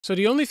So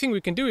the only thing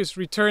we can do is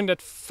return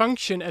that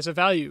function as a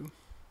value.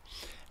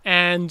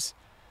 And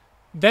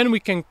then we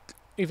can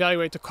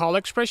evaluate the call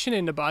expression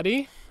in the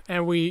body,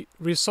 and we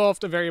resolve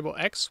the variable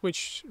x,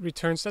 which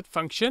returns that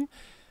function.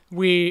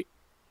 We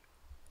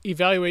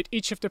evaluate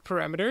each of the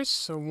parameters,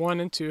 so 1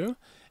 and 2,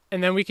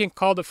 and then we can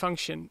call the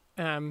function.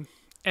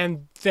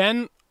 And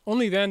then,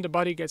 only then, the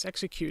body gets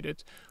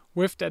executed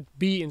with that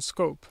b in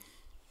scope.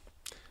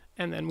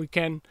 And then we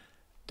can,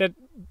 that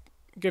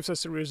gives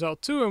us the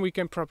result 2, and we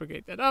can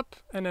propagate that up,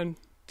 and then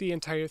the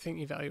entire thing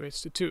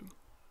evaluates to 2.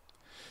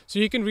 So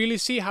you can really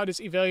see how this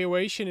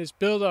evaluation is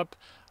built up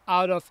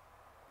out of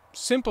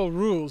simple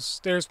rules.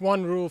 There's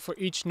one rule for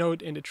each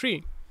node in the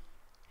tree.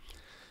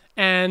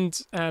 And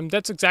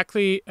that's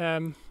exactly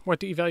what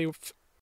the